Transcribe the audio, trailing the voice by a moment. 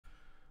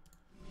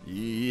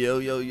Yo,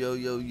 yo, yo,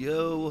 yo,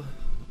 yo.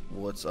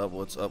 What's up,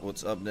 what's up,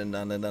 what's up?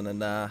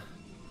 Nah.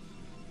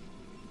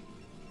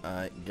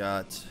 I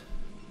got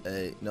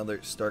another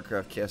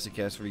StarCraft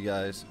CASHAPP for you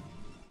guys.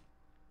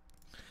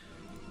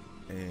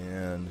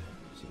 And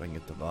see if I can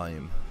get the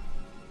volume.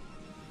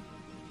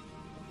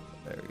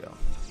 There we go.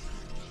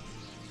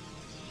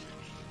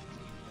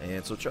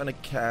 And so trying to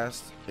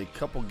cast a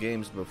couple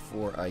games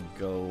before I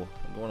go.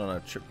 I'm going on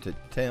a trip to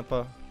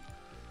Tampa.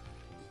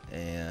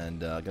 And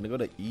gonna go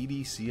to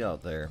EDC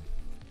out there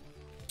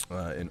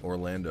in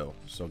Orlando.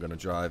 So gonna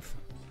drive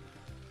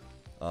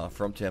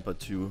from Tampa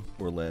to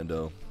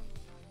Orlando.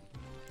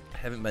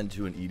 Haven't been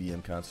to an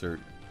EDM concert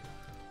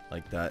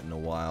like that in a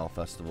while,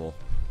 festival.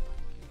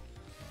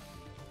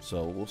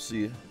 So we'll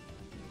see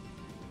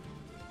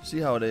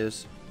how it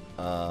is.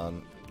 A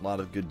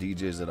lot of good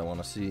DJs that I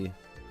want to see,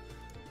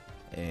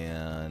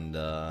 and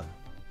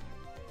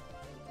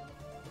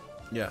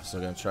yeah, so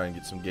I'm gonna try and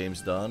get some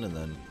games done, and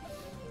then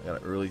I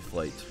got an early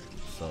flight.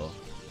 So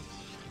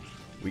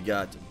we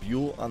got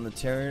Buell on the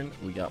Terran,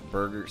 we got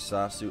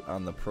BurgerSasu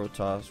on the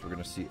Protoss. We're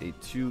gonna see a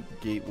 2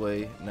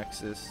 gateway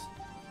Nexus,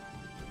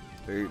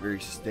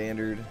 very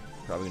standard.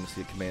 Probably gonna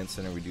see a command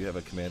center. We do have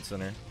a command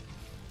center.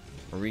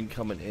 Marine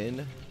coming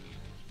in.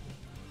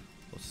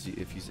 We'll see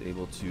if he's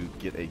able to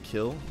get a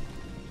kill.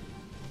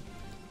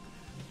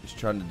 He's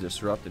trying to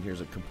disrupt, and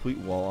here's a complete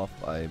wall off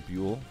by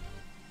Buell.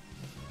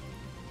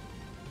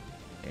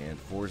 And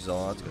 4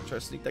 Zealots gonna try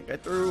to sneak that guy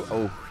through.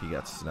 Oh, he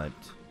got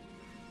sniped.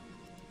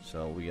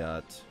 So we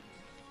got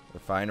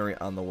refinery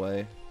on the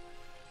way,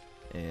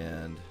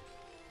 and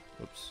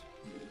whoops.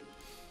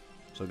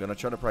 So gonna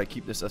try to probably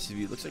keep this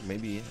SCV. It looks like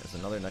maybe there's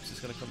another Nexus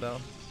gonna come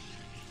down.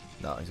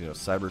 No, he's gonna go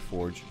Cyber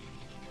Forge.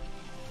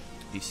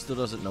 He still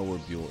doesn't know where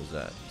Buell is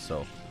at,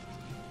 so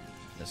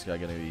this guy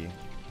gonna be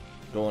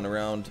going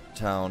around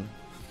town,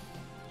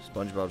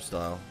 SpongeBob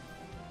style.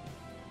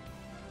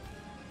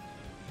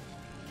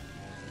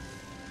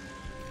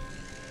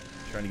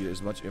 Trying to get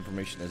as much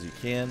information as he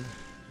can.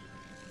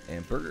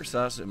 And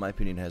BurgerSasu, in my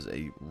opinion, has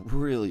a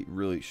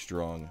really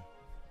strong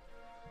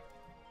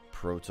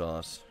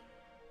Protoss.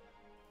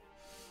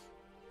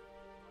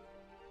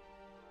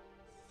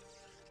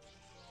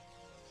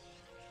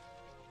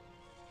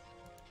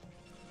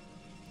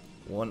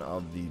 One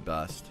of the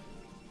best.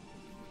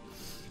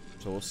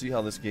 So we'll see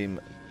how this game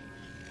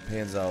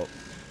pans out.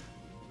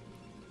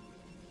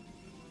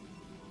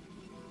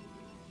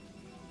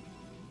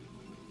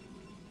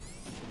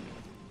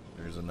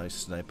 There's a nice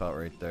snipe out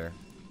right there.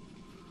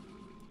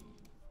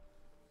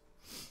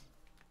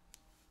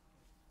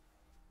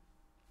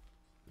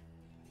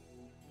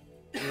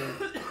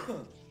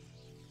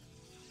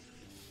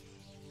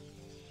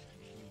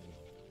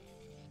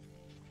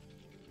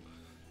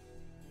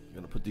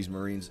 Gonna put these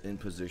Marines in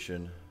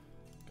position.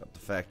 Got the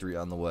factory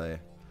on the way.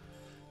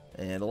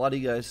 And a lot of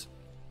you guys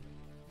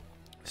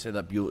say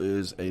that Buell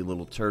is a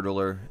little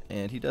turtler,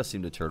 and he does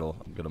seem to turtle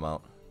a good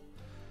amount.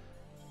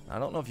 I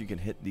don't know if you can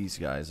hit these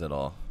guys at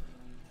all.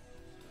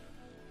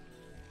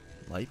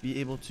 Might be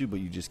able to,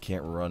 but you just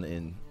can't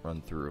run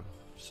through.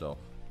 So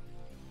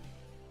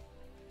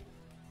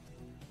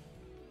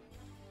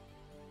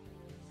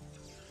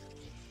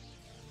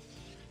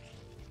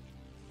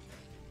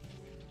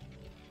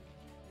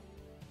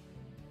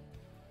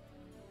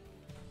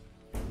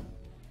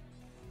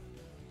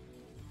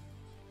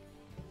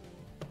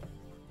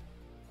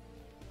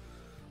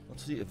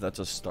let's see if that's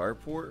a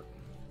starport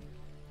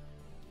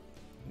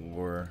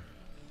or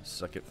a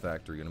second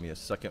factory. Gonna be a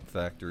second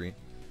factory.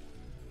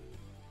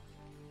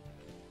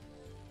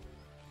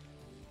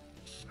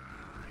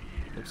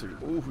 Looks like,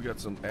 oh, we got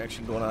some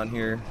action going on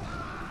here.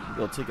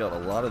 We'll take out a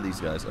lot of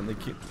these guys, and they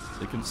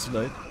can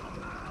snipe.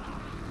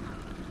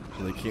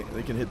 So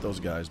they can hit those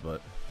guys,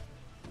 but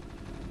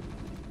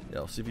yeah,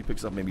 I'll see if he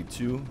picks up maybe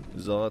 2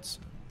 Zealots.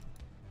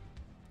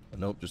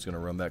 Nope, just gonna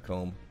run back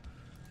home.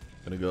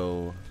 Gonna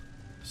go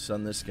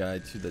send this guy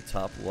to the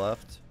top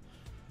left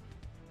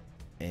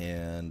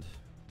and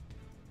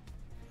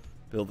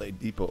build a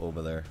depot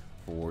over there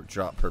for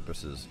drop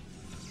purposes.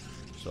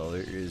 So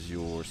there is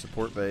your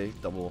support bay,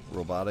 double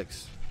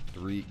robotics,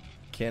 3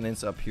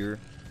 cannons up here.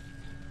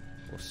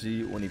 We'll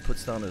see when he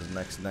puts down his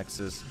next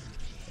Nexus.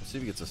 Let's see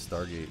if he gets a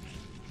Stargate.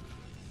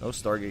 No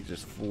Stargate,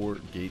 just 4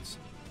 gates.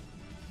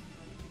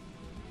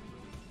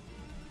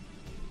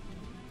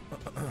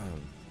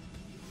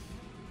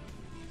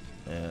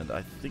 And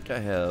I think I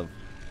have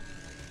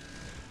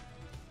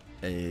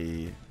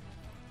a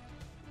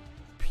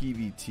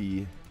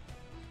PvT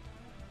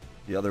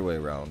the other way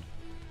around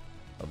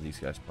of these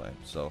guys playing.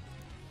 So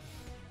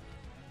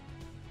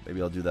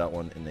maybe I'll do that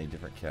one in a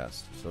different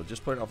cast. So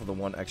just putting off of the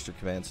 1 extra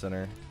command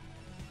center.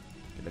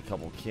 Get a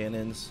couple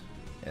cannons.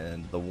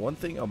 And the one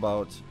thing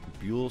about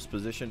Buell's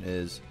position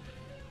is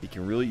he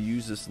can really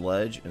use this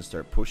ledge and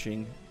start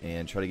pushing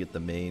and try to get the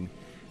main.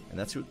 And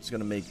that's what's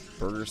going to make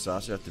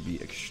BurgerSasu have to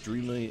be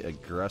extremely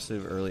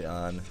aggressive early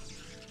on.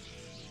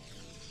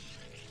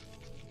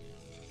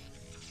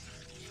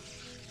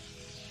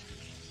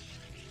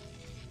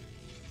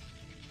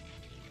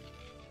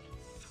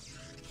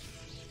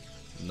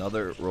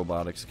 Another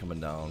robotics coming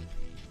down.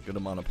 Good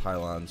amount of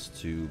pylons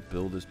to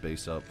build this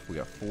base up. We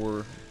got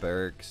 4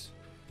 barracks.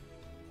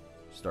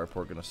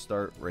 Starport gonna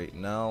start right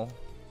now.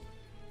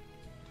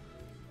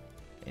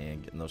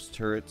 And getting those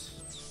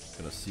turrets.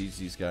 Gonna siege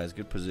these guys.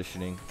 Good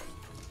positioning.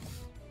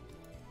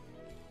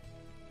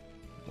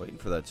 Waiting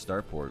for that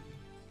starport.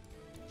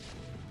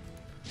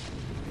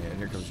 And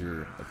here comes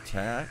your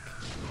attack.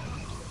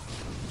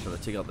 Trying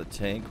to take out the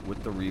tank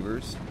with the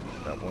Reavers.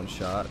 Got 1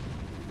 shot.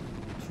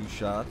 2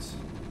 shots.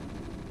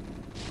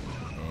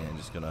 And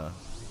just gonna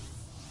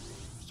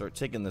start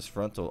taking this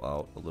frontal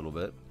out a little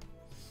bit.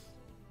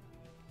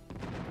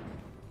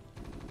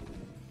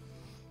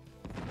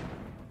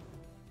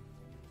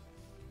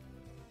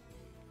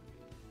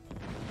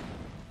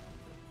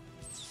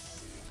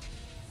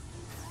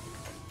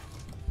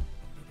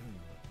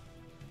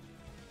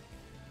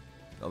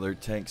 Another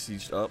tank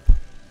sieged up.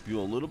 Feel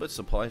a little bit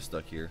supply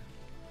stuck here.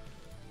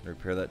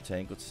 Repair that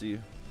tank. Let's see.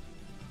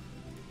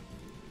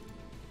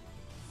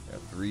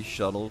 Got 3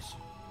 shuttles.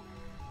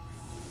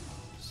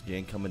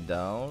 Scan coming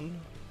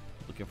down.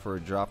 Looking for a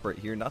drop right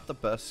here. Not the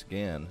best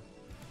scan.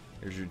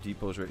 Here's your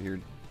depots right here.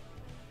 And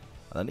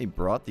then he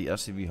brought the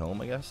SCV home,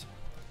 I guess.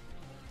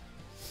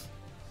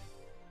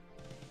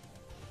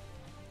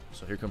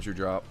 So here comes your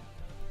drop.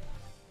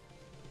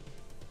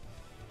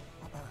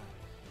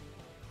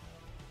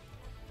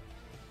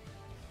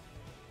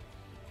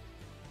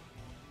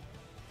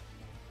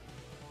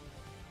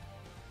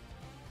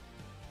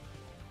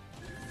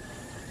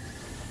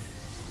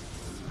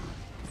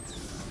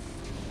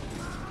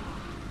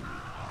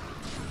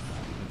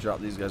 Drop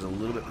these guys a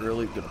little bit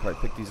early. Gonna probably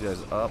pick these guys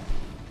up.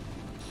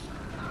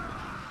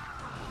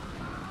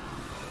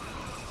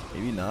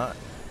 Maybe not.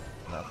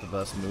 Not the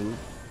best move.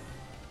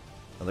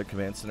 Another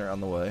command center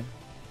on the way.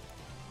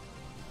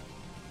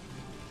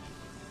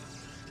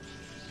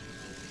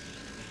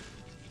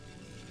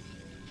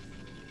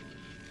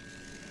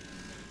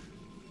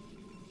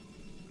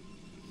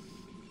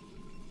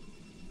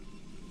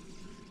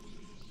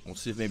 We'll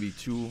see if maybe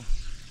 2.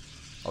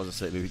 I was gonna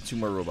say maybe 2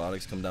 more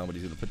robotics come down, but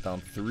he's gonna put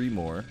down 3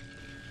 more.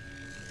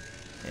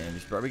 And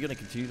he's probably going to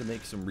continue to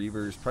make some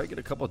Reavers. Probably get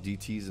a couple of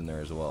DTs in there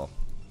as well.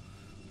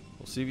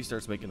 We'll see if he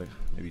starts making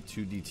maybe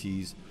 2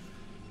 DTs.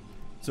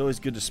 It's always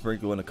good to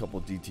sprinkle in a couple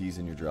of DTs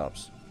in your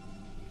drops.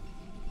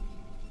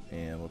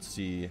 And let's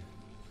see.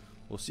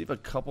 We'll see if a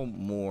couple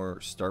more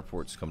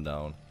starports come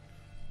down.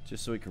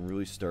 Just so he can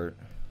really start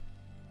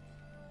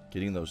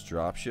getting those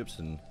drop ships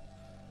and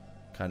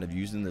kind of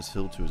using this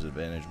hill to his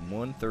advantage.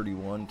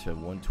 131 to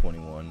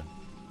 121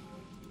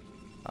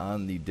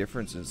 on the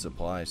difference in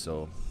supply.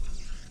 So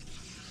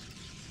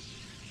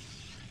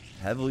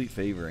heavily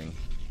favoring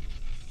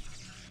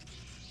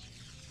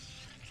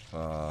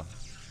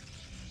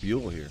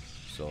Buell here.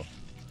 So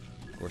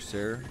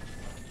Corsairs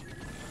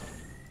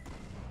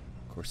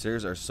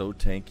are so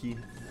tanky.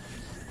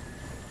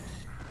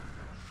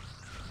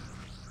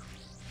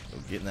 So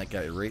getting that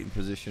guy right in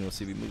position. We'll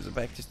see if he moves it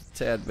back just a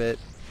tad bit.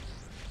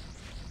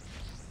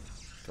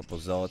 Couple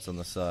zealots on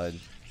the side.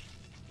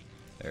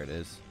 There it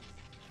is.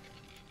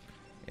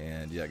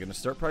 And yeah, gonna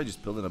start probably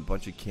just building a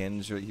bunch of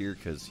cannons right here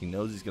because he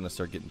knows he's gonna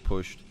start getting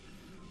pushed.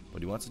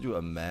 But he wants to do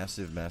a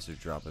massive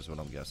drop is what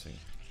I'm guessing.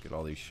 Get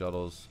all these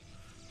shuttles.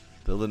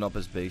 Building up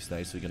his base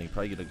nicely. Gonna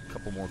probably get a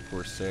couple more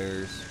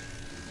Corsairs.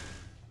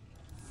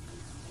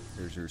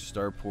 Here's your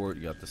starport.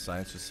 You got the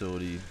science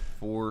facility.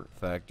 4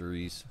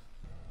 factories.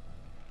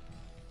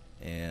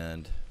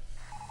 And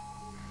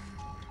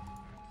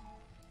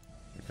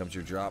here comes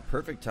your drop.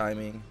 Perfect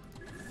timing.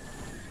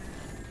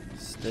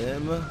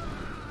 Stem.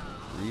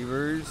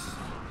 Reavers.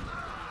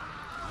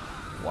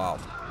 Wow.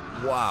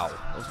 Wow.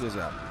 Those guys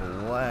got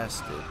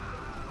blasted.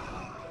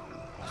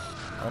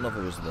 I don't know if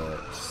it was the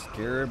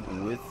Scarab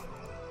with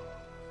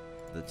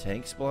the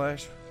tank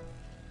splash.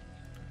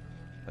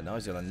 But now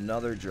he's got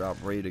another drop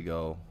ready to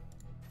go.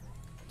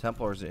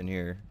 Templar's in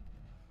here.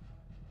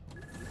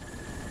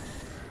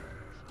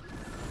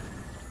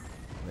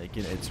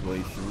 Making its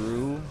way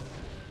through.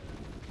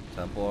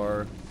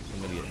 Templar.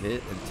 I'm going to get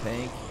hit and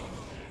tank.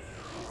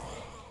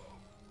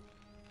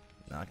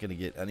 Not going to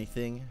get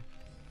anything.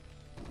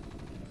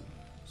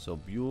 So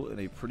Buell in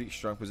a pretty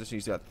strong position.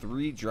 He's got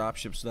 3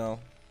 dropships now.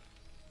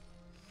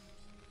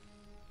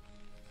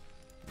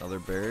 Another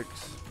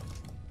barracks.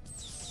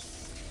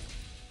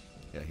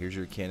 Yeah, here's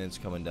your cannons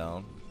coming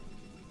down.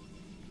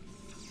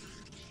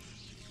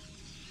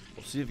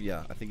 We'll see if,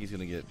 yeah, I think he's going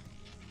to get...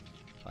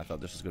 I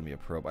thought this was going to be a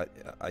probe.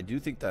 I do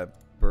think that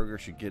Burger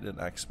should get an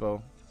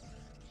expo.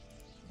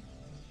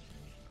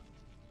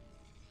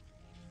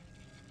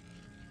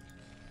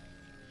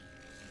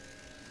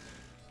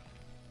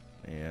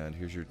 And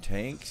here's your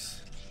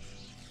tanks.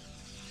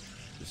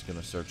 Just going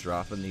to start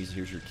dropping these.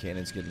 Here's your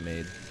cannons getting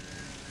made.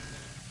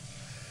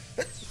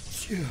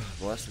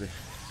 Bless me.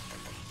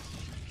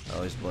 I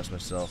always bless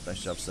myself.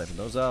 Nice job sniping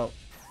those out.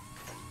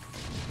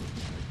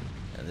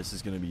 And this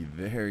is going to be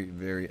very,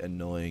 very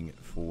annoying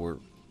for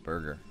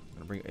Burger.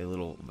 I'm going to bring a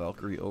little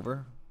Valkyrie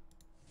over.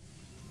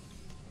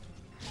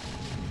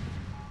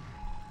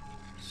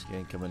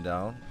 Scan coming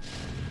down.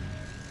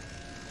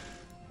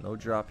 No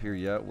drop here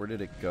yet. Where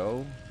did it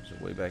go? Is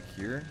it way back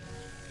here?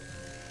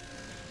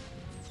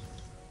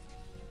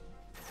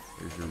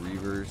 There's your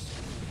Reavers.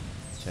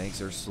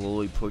 Tanks are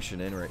slowly pushing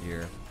in right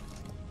here.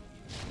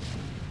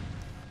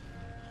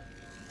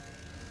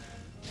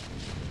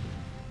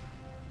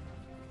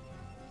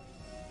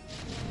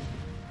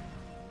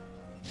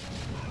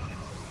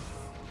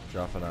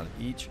 Dropping on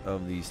each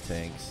of these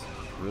tanks.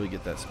 Really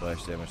get that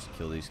splash damage to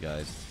kill these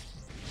guys.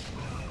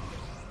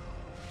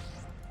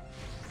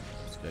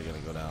 This guy gonna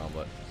go down,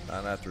 but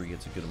not after he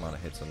gets a good amount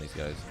of hits on these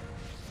guys.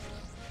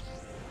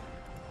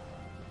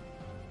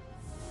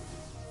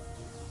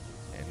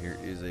 And here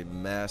is a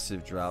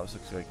massive drop. This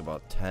looks like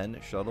about 10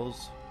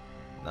 shuttles.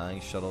 9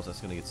 shuttles.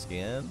 That's gonna get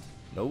scanned.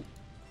 Nope.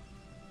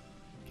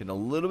 Getting a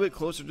little bit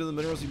closer to the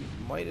minerals. You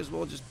might as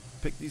well just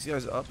pick these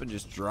guys up and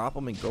just drop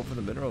them and go for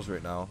the minerals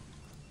right now.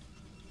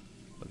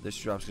 But this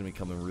drop's going to be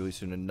coming really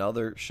soon.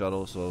 Another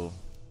shuttle, so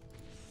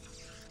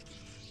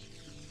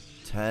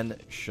 10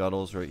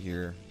 shuttles right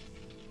here.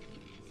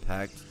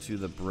 Packed to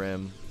the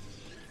brim.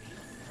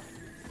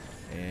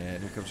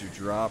 And here comes your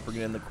drop.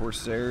 Bringing in the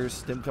Corsairs.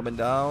 Stim coming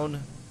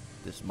down.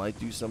 This might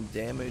do some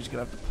damage.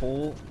 Going to have to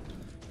pull.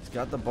 He's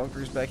got the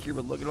bunkers back here,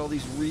 but look at all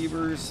these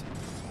Reavers.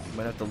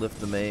 Might have to lift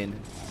the main.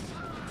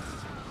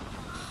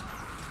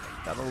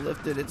 Gotta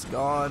lift it. It's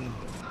gone.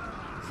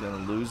 He's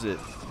going to lose it.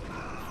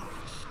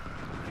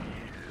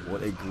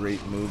 What a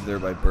great move there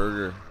by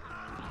Burger.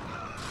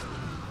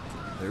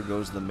 There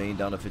goes the main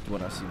down to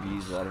 51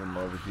 SCVs. A lot of them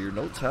are over here.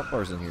 No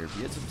Templars in here. If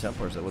he had some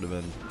Templars, that would have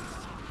been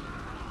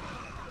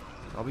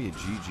probably a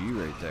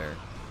GG right there.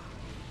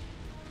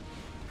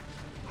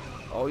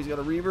 Oh, he's got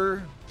a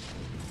Reaver.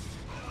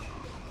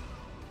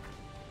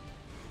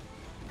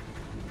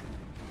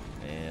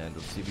 And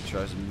let's see if he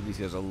tries to move these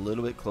guys a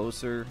little bit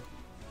closer.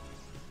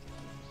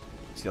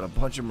 He's got a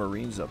bunch of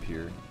Marines up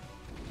here.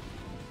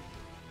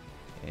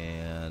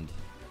 And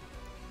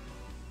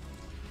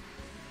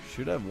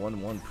should have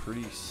 1-1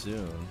 pretty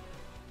soon.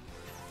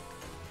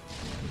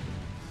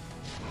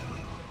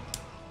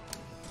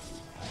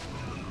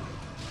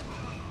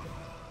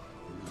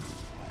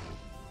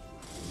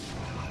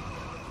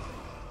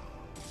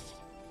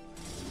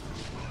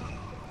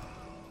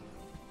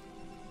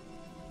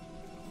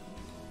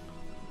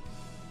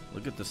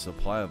 Look at the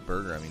supply of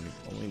Burger. I mean,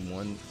 only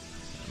one.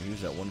 He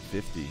was at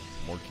 150.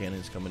 More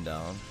cannons coming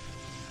down.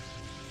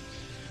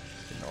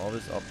 And all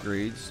his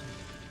upgrades.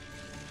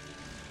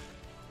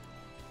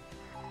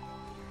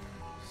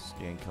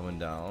 Scan coming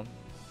down.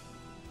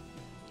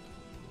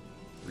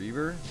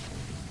 Reaver.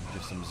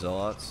 Just some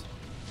Zealots.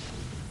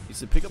 He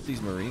said pick up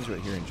these Marines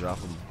right here and drop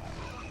them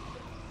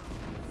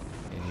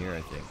in here,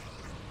 I think.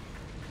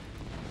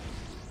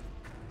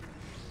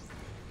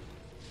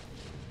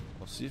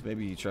 We'll see if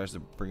maybe he tries to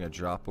bring a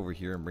drop over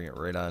here and bring it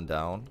right on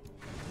down.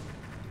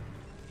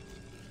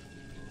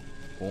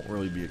 Won't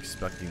really be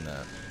expecting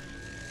that.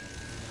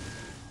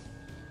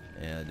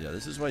 And yeah,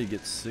 this is why you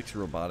get 6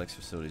 robotics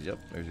facilities. Yep,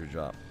 there's your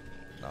drop.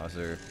 Now is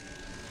there...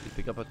 Did he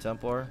pick up a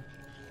Templar?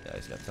 Yeah,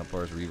 he's got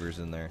Templars, Reavers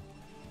in there.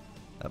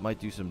 That might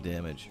do some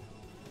damage.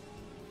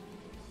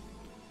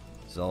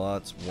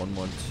 Zealots,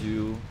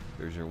 1-1-2.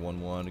 There's your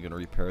 1-1. Gonna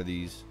repair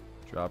these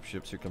drop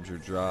ships. Here comes your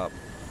drop.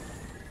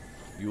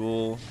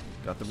 Fuel.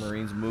 Got the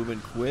Marines moving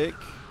quick.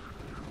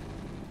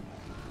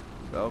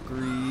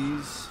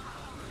 Valkyries.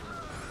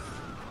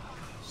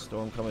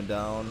 Storm coming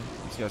down.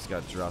 These guys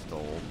got dropped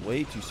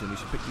way too soon. We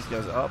should pick these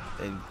guys up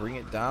and bring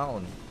it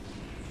down.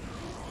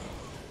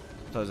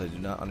 Sometimes I do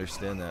not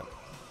understand that.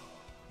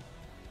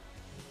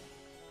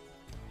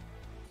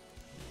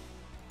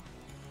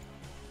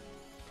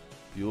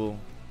 Fuel,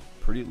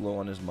 pretty low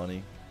on his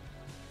money.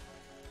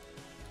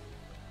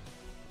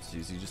 Let's see,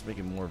 is he just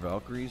making more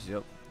Valkyries?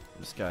 Yep.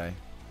 This guy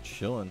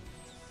chilling.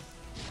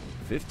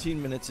 15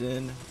 minutes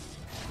in.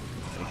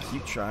 And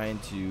keep trying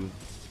to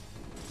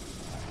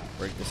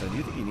break this. I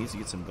do think he needs to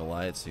get some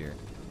Goliaths here.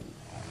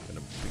 Gonna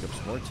pick up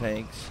some more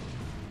tanks.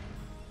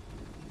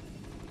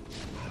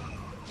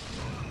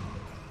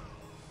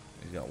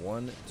 He's got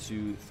 1,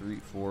 2, 3,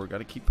 4. Got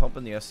to keep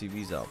pumping the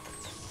SCVs up.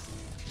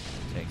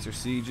 Tanks are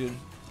sieging.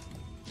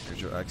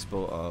 Here's your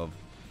expo of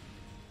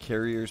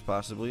carriers,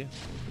 possibly.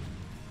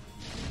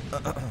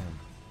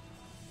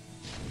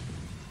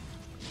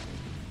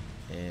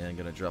 And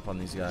gonna drop on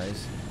these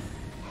guys.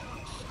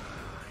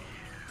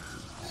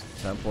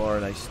 Templar,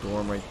 nice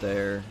storm right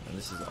there. And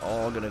this is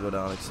all gonna go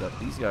down except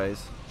these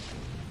guys.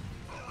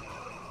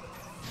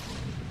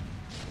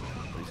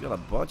 He's got a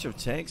bunch of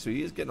tanks, so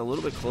he is getting a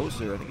little bit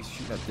closer. I think he's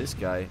shooting at this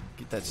guy.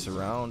 Get that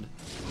surround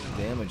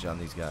damage on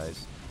these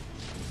guys.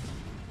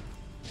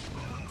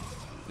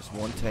 Just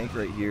one tank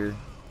right here.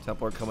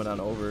 Templar coming on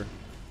over.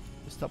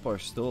 This Templar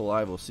is still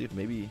alive. We'll see if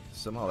maybe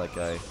somehow that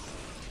guy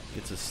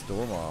gets a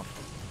storm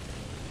off.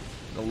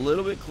 A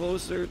little bit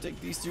closer. Take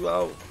these two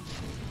out.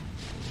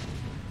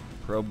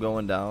 Probe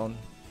going down.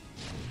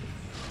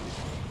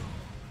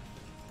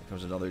 Here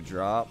comes another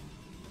drop.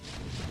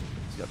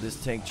 He's got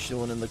this tank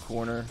chilling in the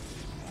corner.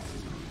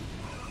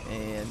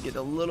 And get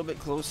a little bit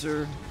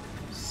closer.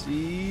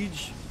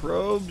 Siege.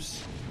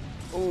 Probes.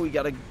 Oh, we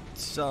got a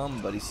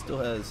some, but he still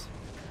has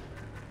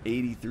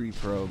 83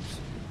 probes.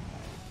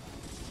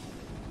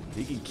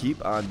 He can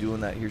keep on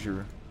doing that. Here's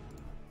your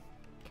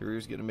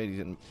carrier's getting made.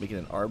 He's making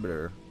an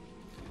arbiter.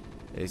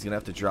 Yeah, he's gonna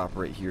have to drop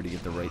right here to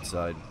get the right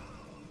side.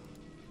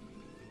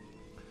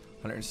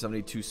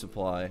 172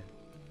 supply.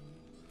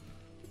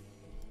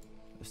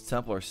 This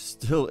Templar's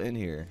still in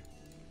here.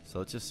 So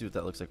let's just see what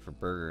that looks like for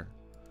Burger.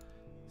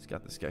 He's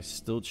got this guy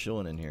still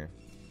chilling in here.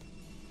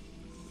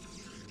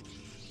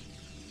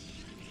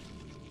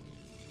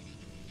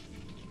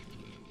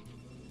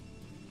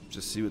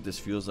 Just see what this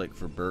feels like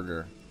for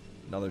Burger.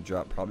 Another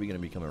drop probably going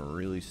to be coming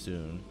really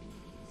soon.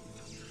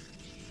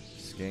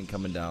 Scan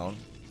coming down.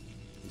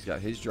 He's got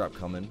his drop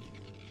coming.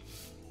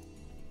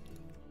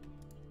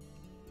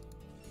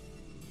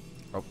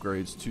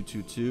 Upgrades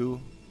 222.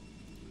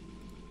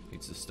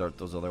 Needs to start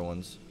those other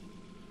ones.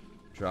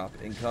 Drop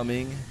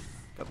incoming.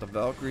 Got the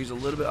Valkyries a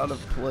little bit out of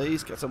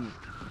place. Got some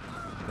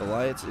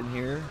Goliaths in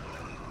here.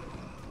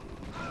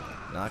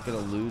 Not going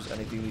to lose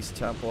anything. These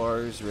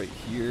Templars right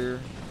here.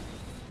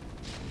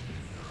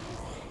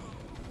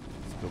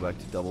 Let's go back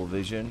to double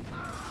vision.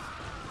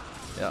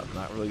 Yeah,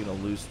 not really going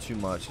to lose too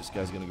much. This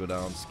guy's going to go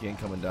down. Scan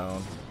coming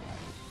down.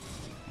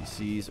 He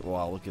sees.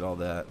 Wow, look at all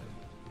that.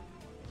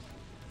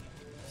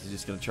 He's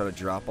just going to try to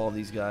drop all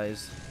these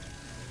guys.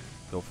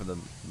 Go for the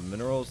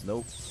minerals.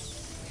 Nope.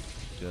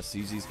 Gonna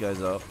seize these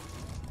guys up.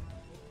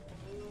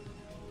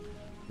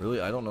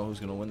 Really, I don't know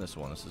who's gonna win this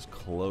one. This is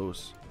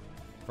close.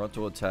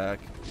 Frontal attack.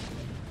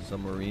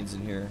 Some Marines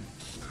in here.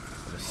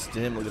 Gonna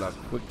stim. Look at how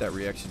quick that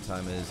reaction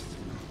time is.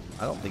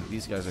 I don't think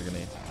these guys are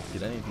gonna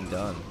get anything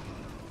done.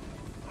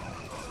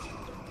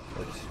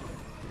 Oops.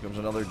 Here comes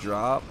another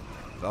drop.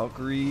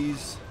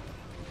 Valkyries.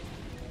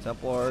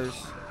 Templars.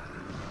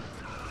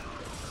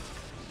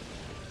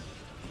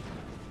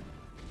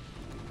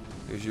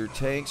 Here's your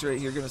tanks right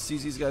here. Gonna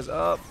seize these guys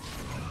up.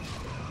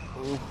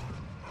 Ooh.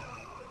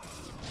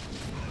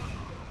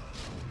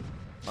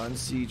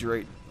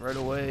 Unsiege right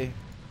away.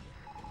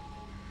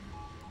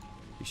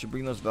 You should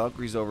bring those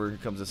Valkyries over. Here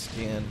comes a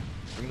scan.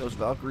 Bring those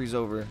Valkyries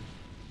over.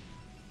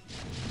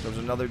 There's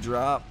another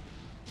drop.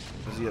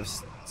 Does he have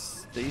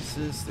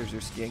stasis? There's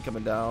your scan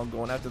coming down.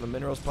 Going after the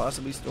minerals,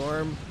 possibly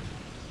storm.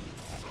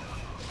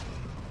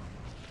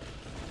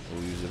 Oh,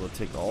 he was able to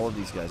take all of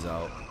these guys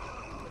out.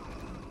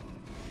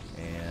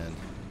 And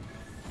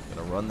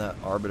gonna run that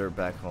arbiter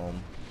back home.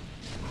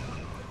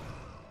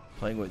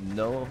 Playing with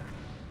no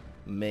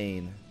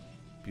main.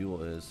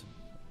 Buell is.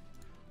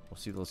 We'll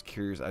see those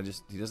carriers.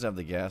 He doesn't have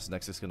the gas.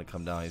 Nexus is gonna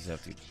come down. He's gonna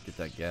have to get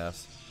that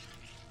gas.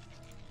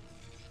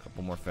 A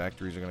couple more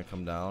factories are gonna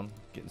come down.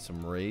 Getting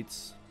some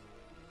rates.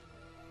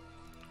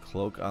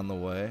 Cloak on the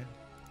way.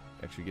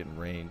 Actually getting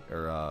rain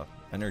or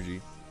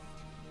energy.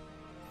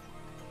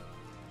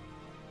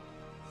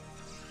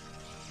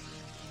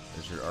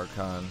 There's your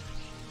Archon.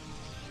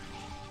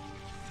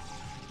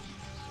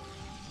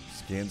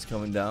 Scans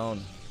coming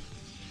down.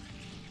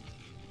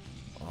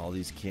 All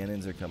these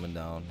cannons are coming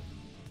down.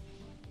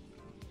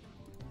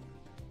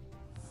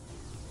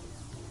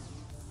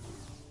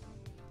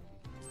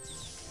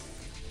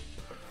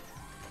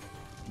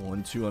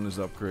 One, two on his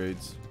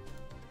upgrades.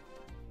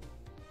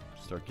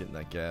 Start getting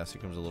that gas.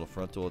 Here comes a little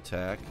frontal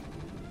attack.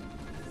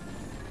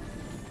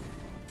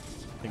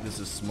 I think this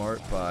is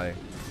smart by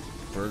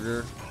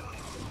Burger.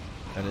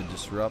 Kind of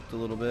disrupt a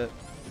little bit.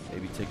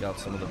 Maybe take out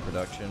some of the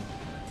production.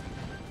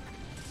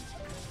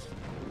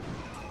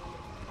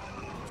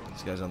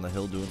 These guys on the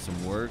hill doing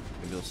some work.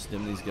 Maybe he'll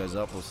stim these guys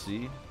up. We'll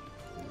see.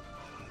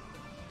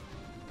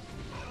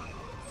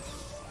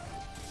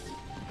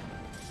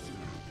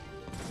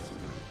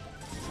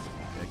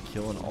 Yeah,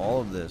 killing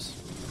all of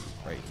this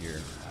right here.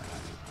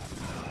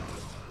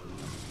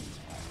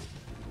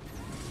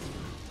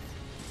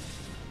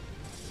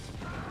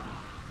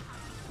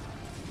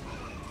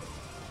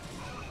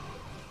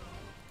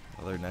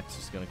 Other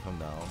Nexus is gonna come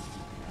down.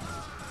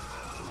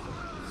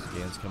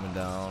 Scan's coming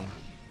down.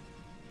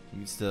 He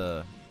needs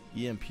to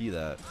EMP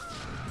that.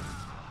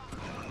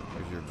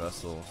 There's your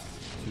vessels.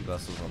 2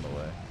 vessels on the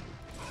way.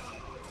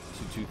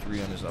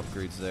 223 on his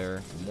upgrades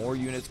there. More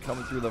units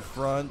coming through the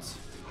front. This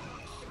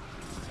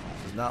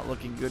is not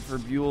looking good for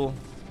Buell.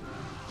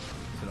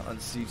 He's gonna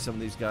unseat some of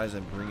these guys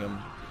and bring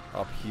them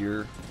up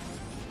here,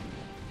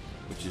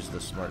 which is the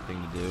smart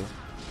thing to do.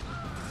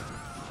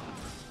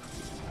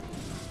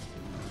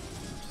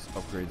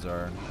 Upgrades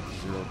are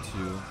 0,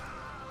 2,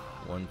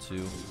 1, 2.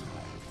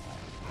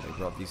 They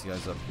brought these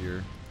guys up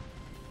here.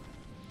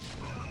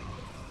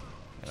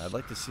 And I'd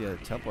like to see a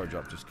Templar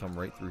drop just come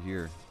right through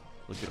here.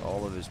 Look at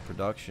all of his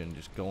production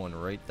just going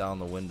right down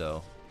the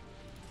window.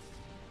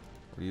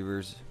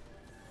 Reavers.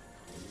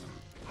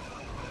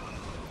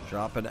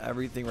 Dropping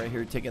everything right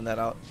here, taking that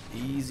out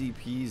easy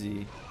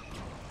peasy.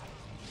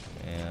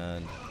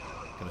 And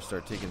gonna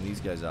start taking these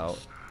guys out.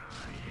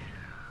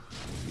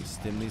 We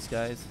stim these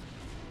guys.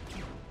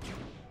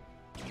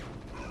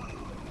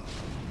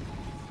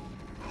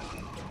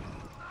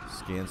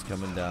 Scans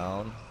coming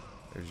down.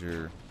 There's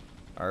your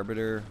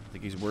Arbiter. I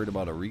think he's worried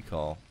about a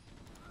recall,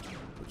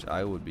 which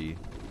I would be.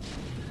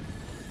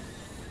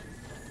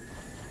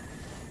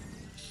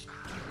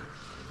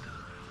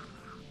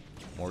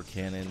 More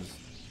cannons.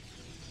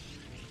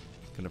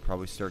 Gonna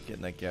probably start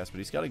getting that gas, but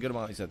he's got a good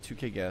amount. He's got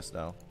 2k gas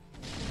now.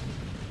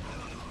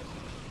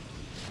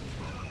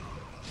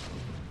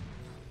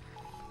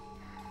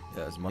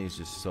 Yeah, his money is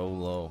just so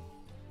low.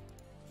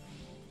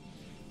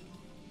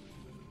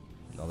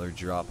 Another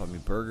drop. I mean,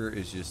 Burger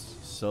is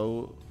just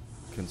so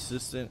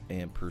consistent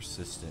and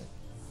persistent.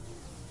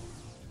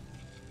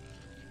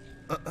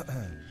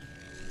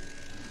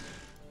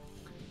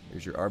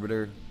 Here's your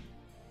Arbiter.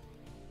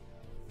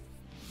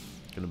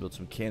 Gonna build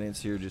some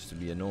cannons here just to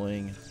be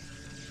annoying.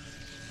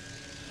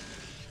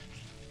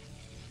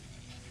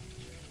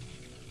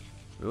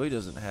 Really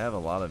doesn't have a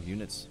lot of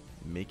units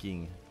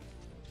making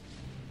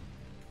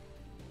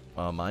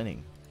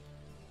mining.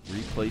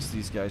 Replace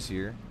these guys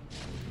here.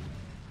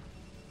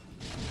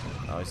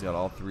 Now he's got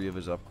all 3 of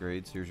his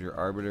upgrades. Here's your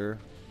Arbiter.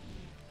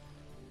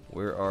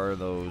 Where are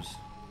those?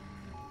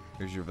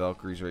 Here's your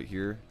Valkyries right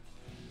here.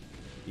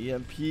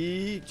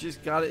 EMP,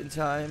 just got it in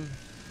time.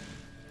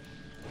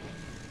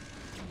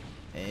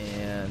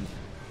 And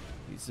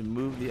needs to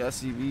move the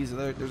SCVs.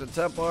 There's a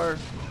Templar.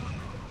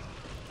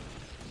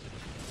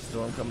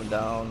 Storm coming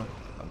down.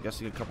 I'm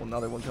guessing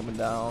another one coming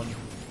down.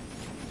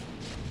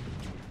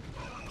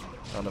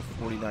 Down to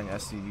 49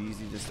 SCVs.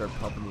 Need to start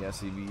pumping the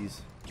SCVs.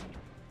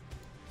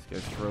 This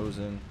guy's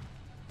frozen.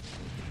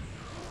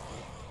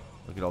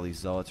 Look at all these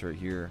zealots right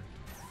here.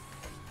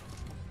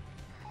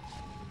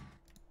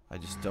 I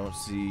just don't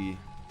see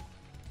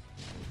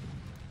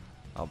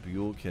how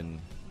Buell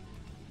can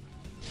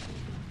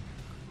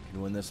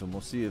win this one.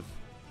 We'll see if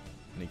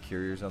any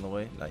carriers on the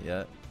way. Not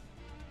yet.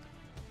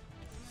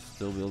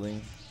 Still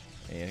building.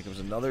 And here comes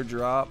another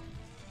drop.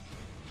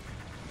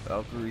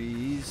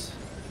 Valkyries.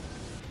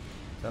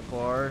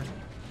 Templar.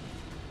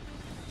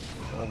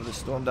 Over the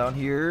storm down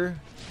here.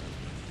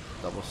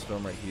 Double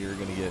storm right here.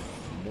 Gonna get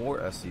more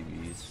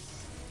SCVs.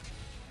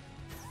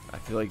 I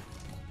feel like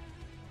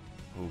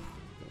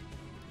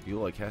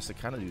Buell has to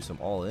kind of do some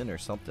all-in or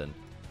something.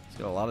 He's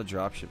got a lot of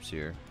dropships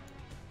here.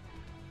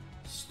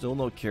 Still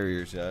no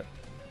carriers yet.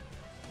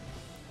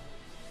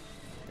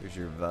 Here's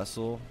your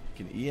vessel.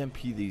 You can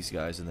EMP these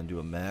guys and then do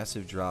a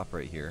massive drop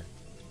right here.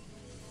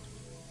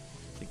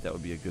 I think that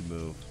would be a good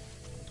move.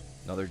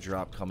 Another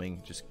drop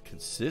coming just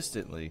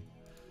consistently.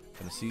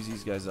 Gonna seize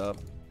these guys up.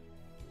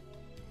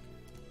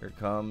 Here it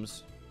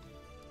comes.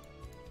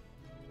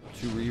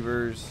 2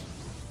 Reavers.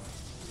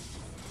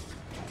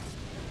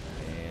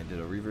 And did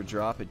a Reaver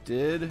drop? It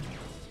did.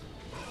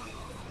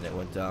 And it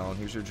went down.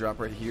 Here's your drop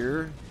right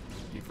here.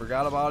 You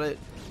forgot about it.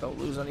 Don't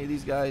lose any of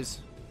these guys.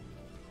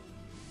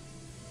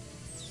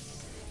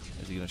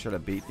 Is he gonna try to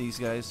bait these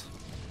guys?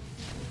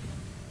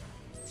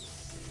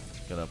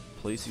 Gonna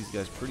place these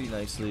guys pretty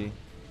nicely.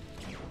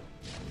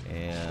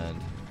 And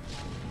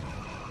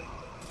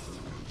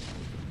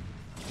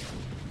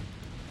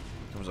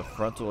there was a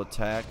frontal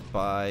attack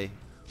by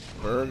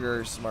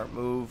Burger. Smart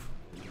move.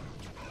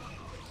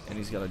 And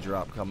he's got a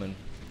drop coming.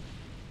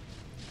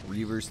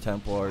 Reavers,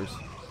 Templars,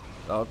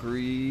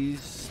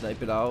 Valkyries.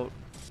 Snipe it out.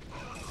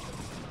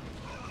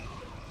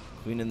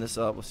 Cleaning this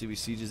up. We'll see if he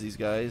sieges these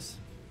guys.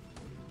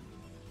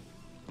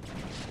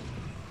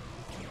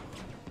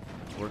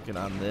 Working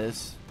on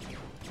this.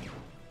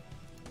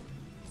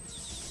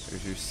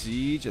 There's your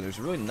siege, and there's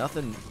really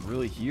nothing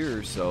really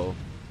here, so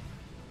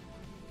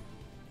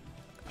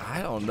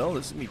I don't know.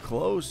 This is gonna be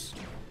close.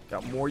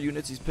 Got more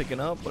units he's picking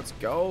up. Let's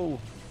go.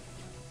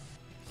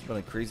 He's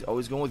going crazy. Oh,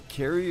 he's going with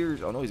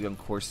carriers. Oh no, he's going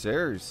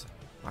Corsairs.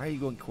 Why are you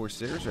going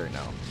Corsairs right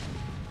now?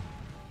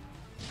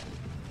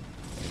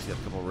 And he's got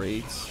a couple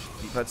raids.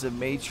 Defensive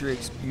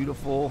matrix,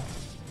 beautiful.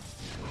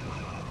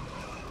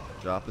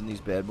 Dropping these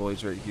bad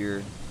boys right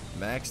here.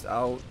 Maxed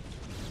out.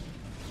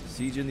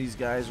 Sieging these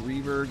guys.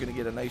 Reaver gonna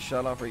get a nice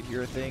shot off right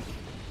here, I think.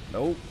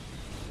 Nope.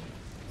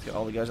 He's got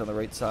all the guys on the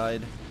right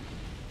side.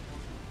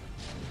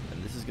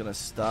 And this is gonna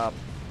stop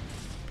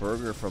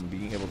Burger from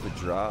being able to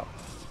drop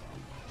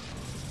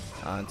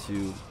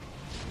onto.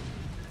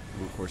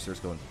 Ooh,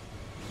 Corsair's going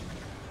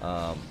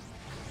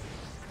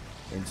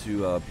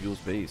into Buell's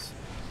base.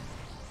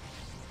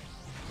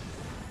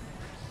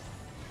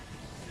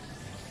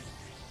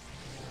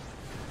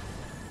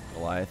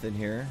 Goliath in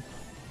here.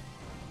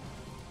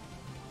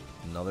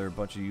 Another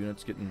bunch of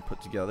units getting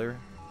put together.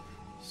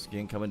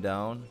 Skin coming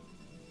down.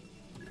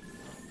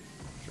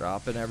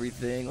 Dropping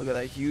everything. Look at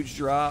that huge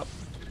drop.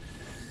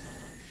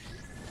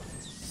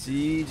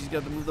 Siege. He's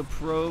got to move the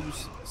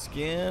probes.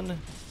 Skin.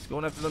 He's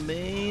going after the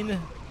main.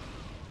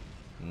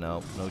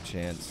 Nope, no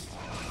chance.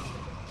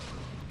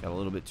 Got a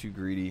little bit too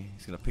greedy.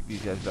 He's going to pick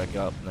these guys back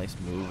up. Nice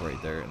move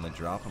right there. And then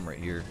drop them right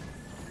here.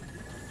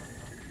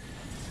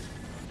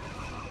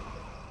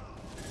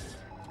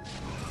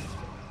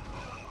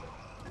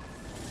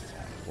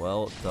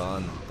 Well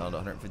done. Down to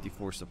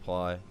 154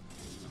 supply.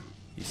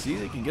 You see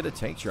they can get a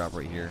tank drop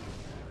right here.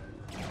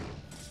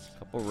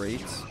 Couple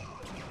rates.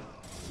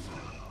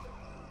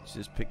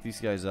 Just pick these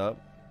guys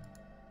up.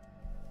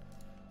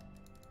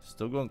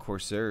 Still going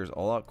Corsairs.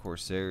 All out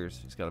Corsairs.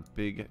 He's got a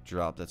big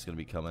drop that's going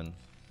to be coming.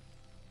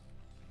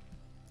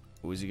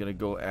 Or is he going to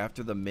go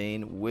after the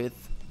main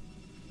with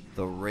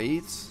the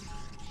rates?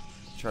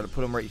 Try to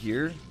put him right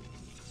here.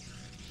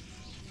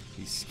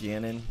 He's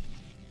scanning.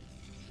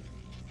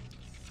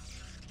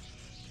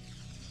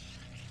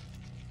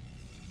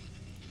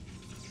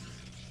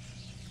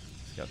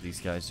 He's got these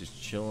guys just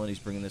chilling. He's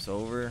bringing this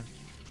over.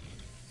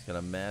 He's got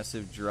a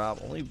massive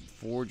drop. Only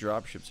 4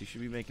 drop ships. He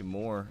should be making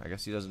more. I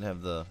guess he doesn't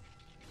have the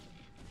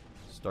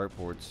start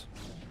ports.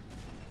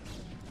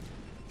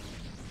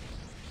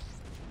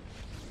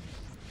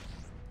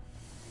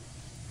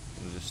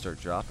 We'll just start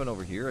dropping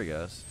over here, I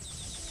guess.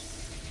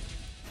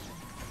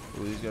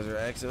 Ooh, these guys are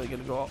accidentally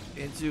going to go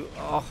into...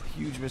 Oh,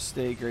 huge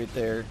mistake right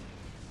there.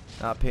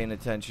 Not paying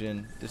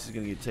attention. This is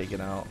going to get taken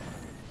out.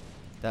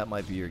 That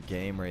might be your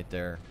game right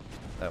there.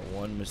 That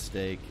one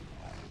mistake.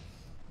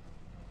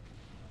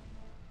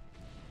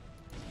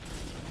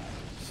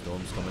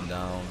 Storm's coming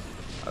down.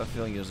 I have a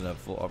feeling he doesn't have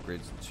full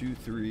upgrades. 2,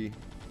 3.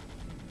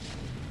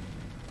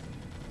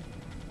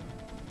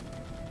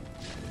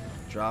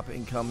 Drop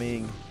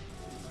incoming.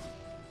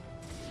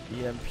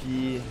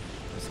 EMP.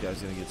 This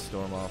guy's going to get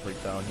storm off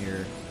right down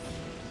here.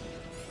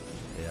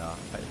 Yeah,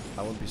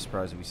 I wouldn't be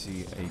surprised if we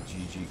see a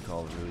GeeGee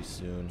called really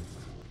soon.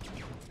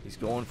 He's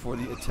going for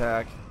the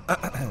attack.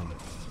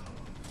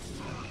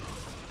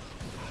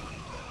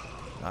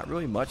 Not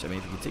really much. I mean,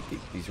 if you can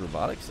take these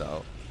robotics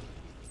out.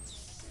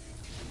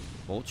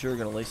 Vulture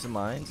going to lay some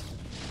mines.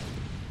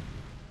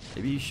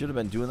 Maybe he should have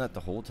been doing that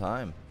the whole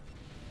time.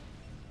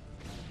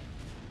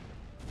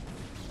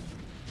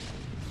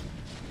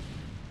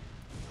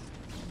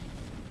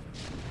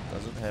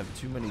 Doesn't have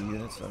too many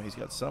units. I mean, he's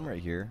got some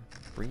right here.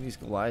 Bring these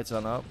Goliaths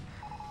on up.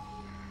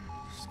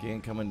 Scan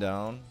coming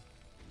down.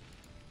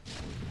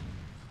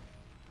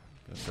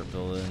 Gonna start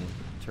building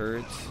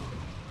turrets.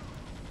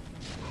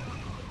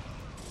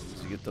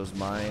 So you get those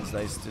mines.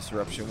 Nice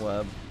disruption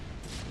web.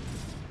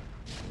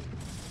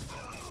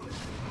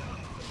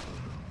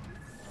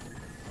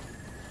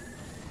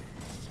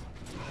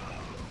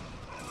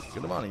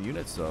 Good amount of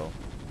units though.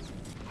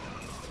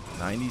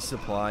 90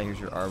 supply. Here's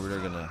your Arbiter.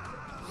 Gonna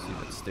see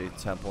if it stays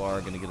Templar.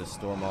 Gonna get a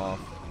storm off.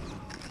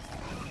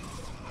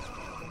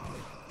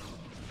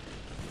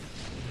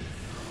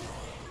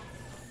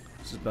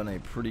 This has been a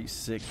pretty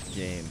sick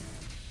game.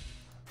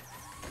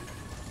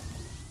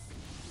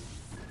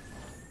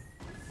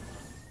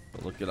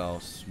 But look at how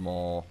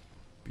small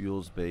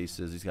Buell's base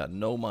is. He's got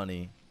no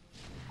money.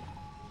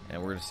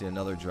 And we're gonna see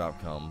another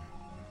drop come.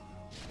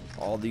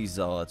 All these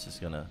zealots is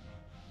gonna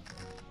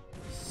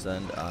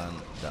send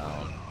on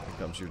down. Here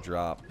comes your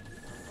drop.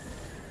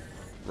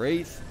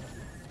 Wraith.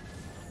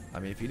 I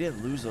mean, if you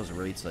didn't lose those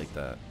Wraiths like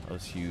that, that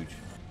was huge.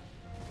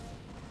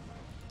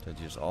 So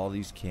just all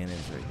these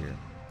cannons right here.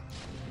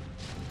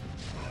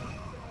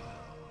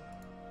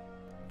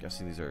 I'm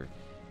guessing these are,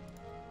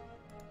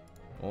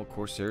 well,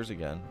 Corsairs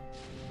again.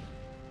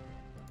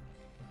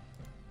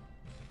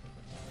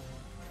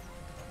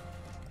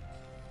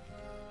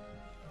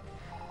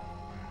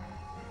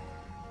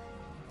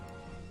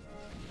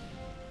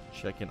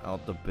 Checking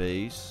out the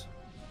base.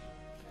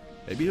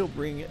 Maybe he'll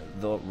bring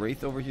the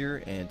Wraith over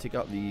here and take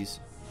out these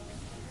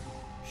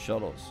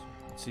shuttles.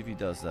 Let's see if he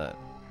does that.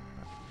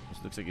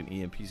 This looks like an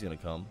EMP's gonna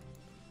come.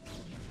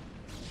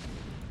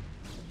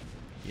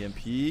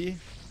 EMP.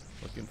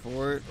 Looking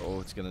for it. Oh,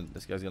 it's gonna.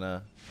 This guy's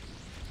gonna.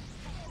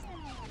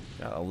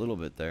 Got a little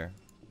bit there.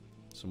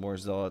 Some more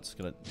zealots.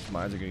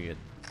 Mines are gonna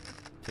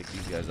take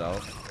these guys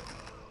out.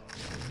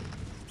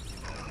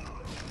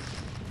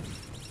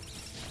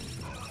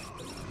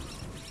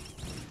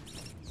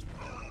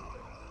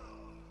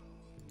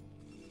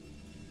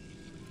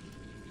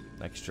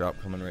 Next drop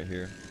coming right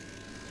here.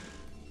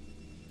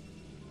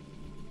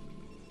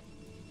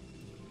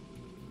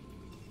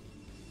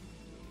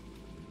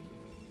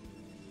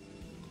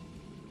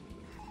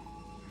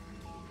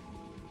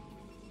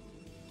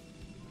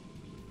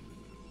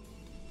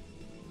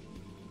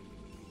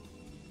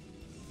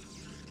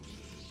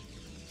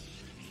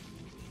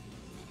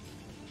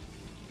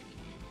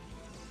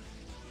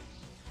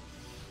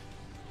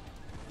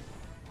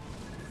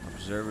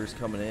 Observers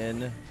coming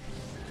in.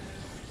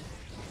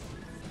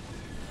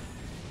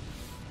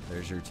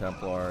 There's your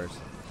Templars.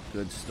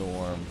 Good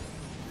storm.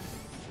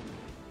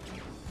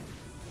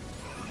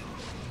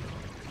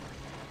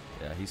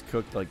 Yeah, he's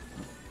cooked like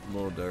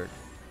little dirt.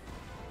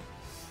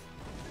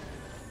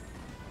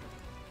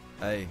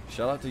 Hey,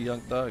 shout out to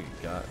Young Thug.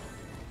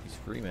 He's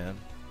free, man.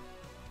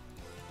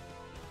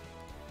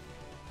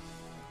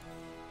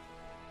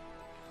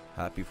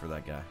 Happy for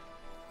that guy.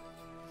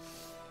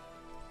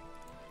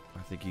 I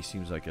think he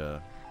seems like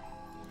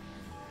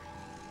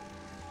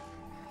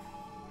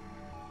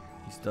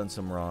he's done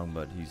some wrong,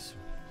 but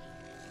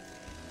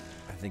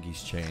I think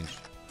he's changed.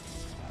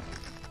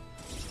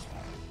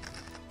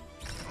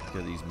 Look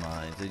at these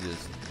mines. They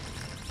just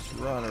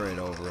run right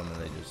over them,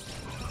 and they just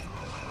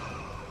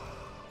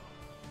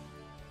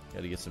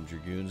got to get some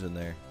Dragoons in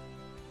there.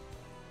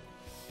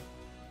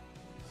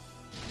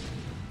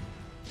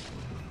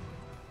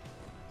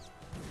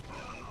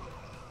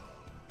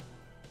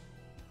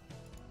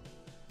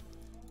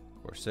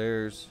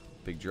 Corsairs,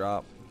 big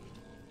drop.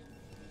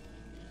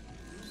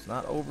 It's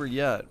not over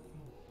yet.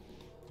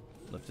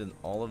 Lifting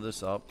all of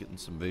this up, getting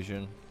some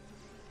vision.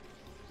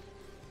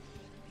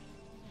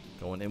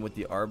 Going in with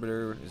the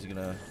Arbiter. Is he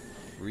gonna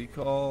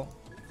recall?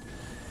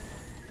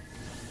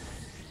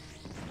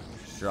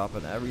 Just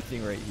dropping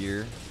everything right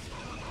here.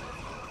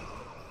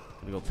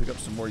 Gonna go pick up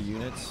some more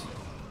units.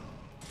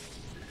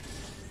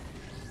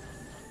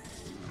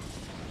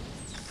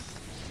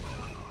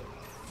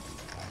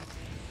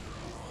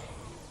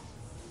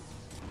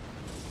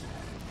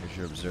 Here's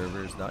your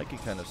observers. Now I can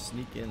kind of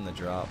sneak in the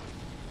drop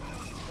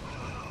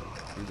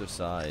through the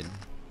side.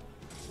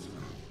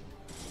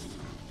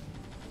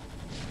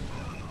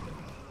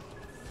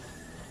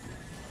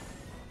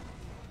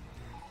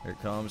 Here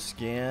comes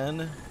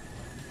scan.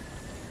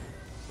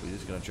 We're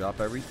just gonna drop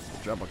a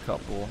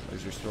couple.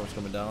 There's your storms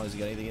coming down. Has he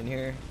got anything in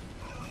here?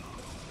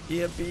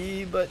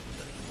 EMP, but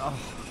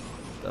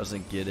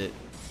doesn't get it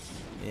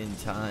in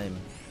time.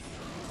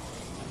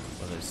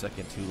 Well, a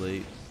second too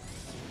late.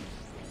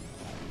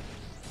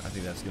 I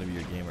think that's gonna be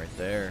your game right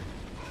there.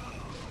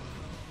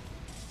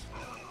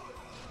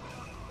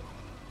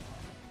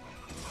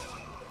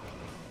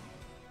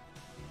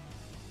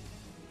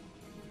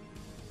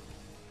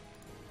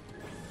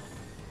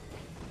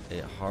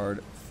 A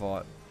hard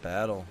fought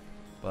battle,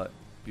 but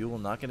Buell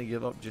not going to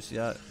give up just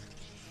yet.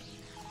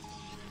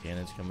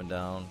 Cannons coming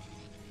down.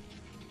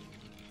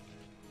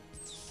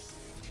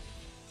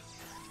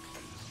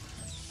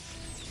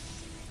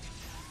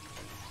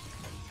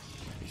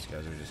 These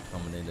guys are just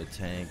coming into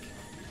tank.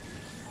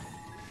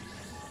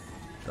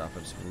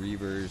 Dropping some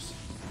Reavers.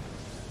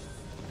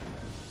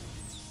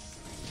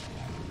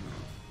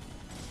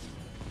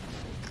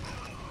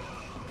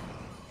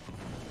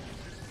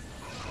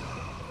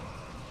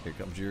 Here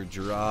comes your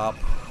drop.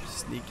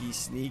 Sneaky,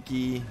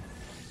 sneaky.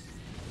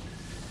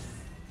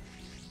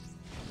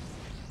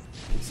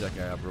 Pick that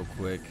guy up real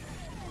quick.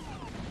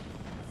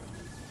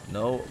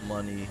 No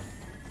money.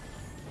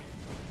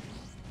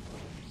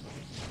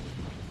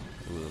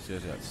 Ooh, those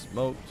guys got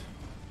smoked.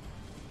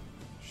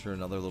 Sure,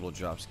 another little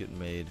drop's getting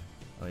made.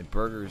 I mean,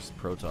 Burger's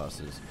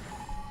Protosses.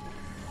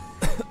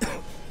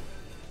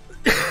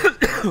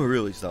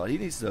 Really solid.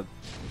 He's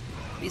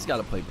got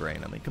to play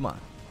brain. I mean, come on.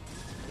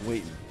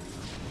 Waiting.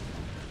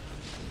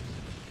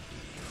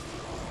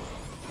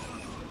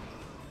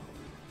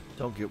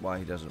 Don't get why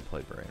he doesn't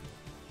play brain.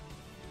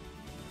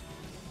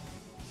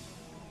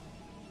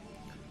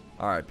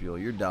 Alright, Buell,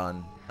 you're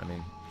done. I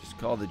mean, just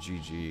call the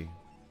GG.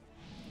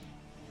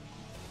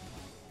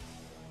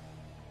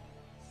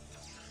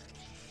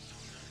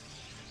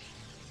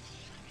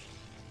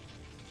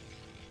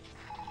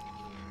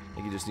 I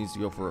think he just needs to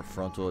go for a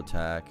frontal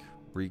attack,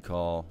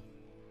 recall,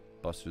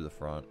 bust through the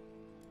front.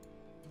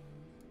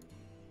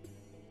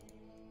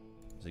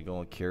 Is he going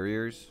with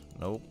carriers?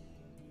 Nope.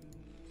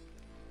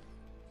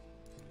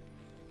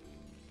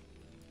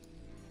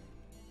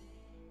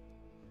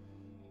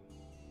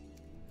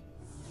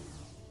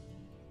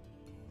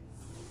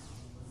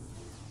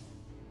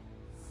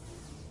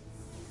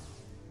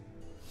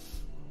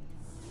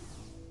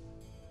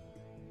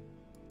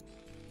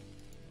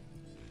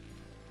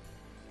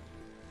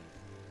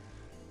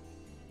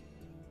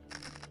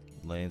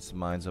 Laying some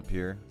mines up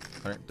here.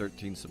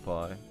 113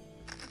 supply.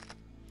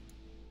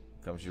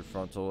 Comes your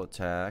frontal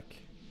attack.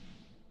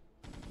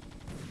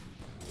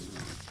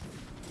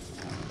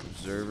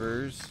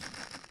 Observers.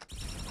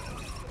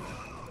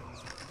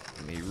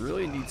 I mean, he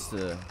really needs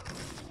to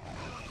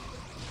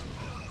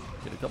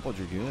get a couple of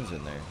Dragoons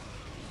in there.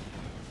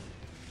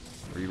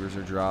 Reavers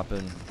are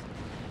dropping.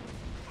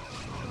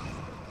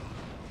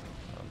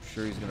 I'm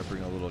sure he's going to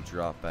bring a little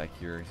drop back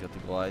here. He's got the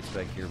glides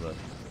back here, but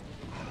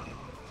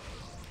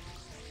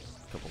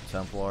couple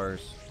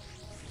Templars.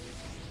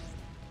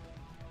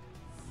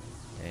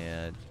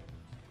 And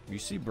you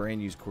see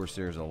Brain use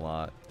Corsairs a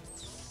lot.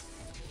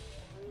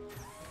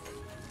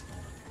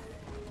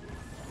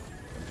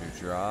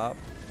 Comes your drop.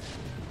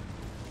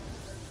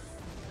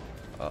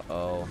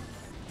 Uh-oh.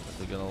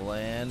 Is it gonna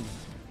land?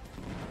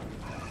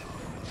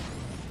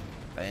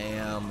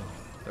 Bam.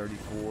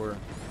 34.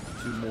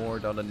 2 more,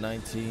 down to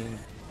 19.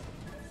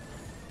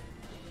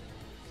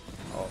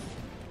 Oh,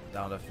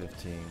 down to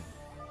 15.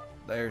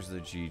 There's the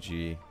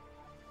GG.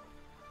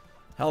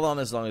 Held on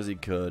as long as he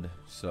could.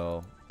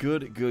 So,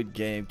 good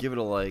game. Give it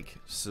a like,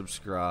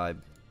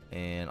 subscribe,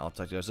 and I'll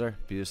talk to you guys there.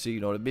 PvC,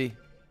 you know what it be.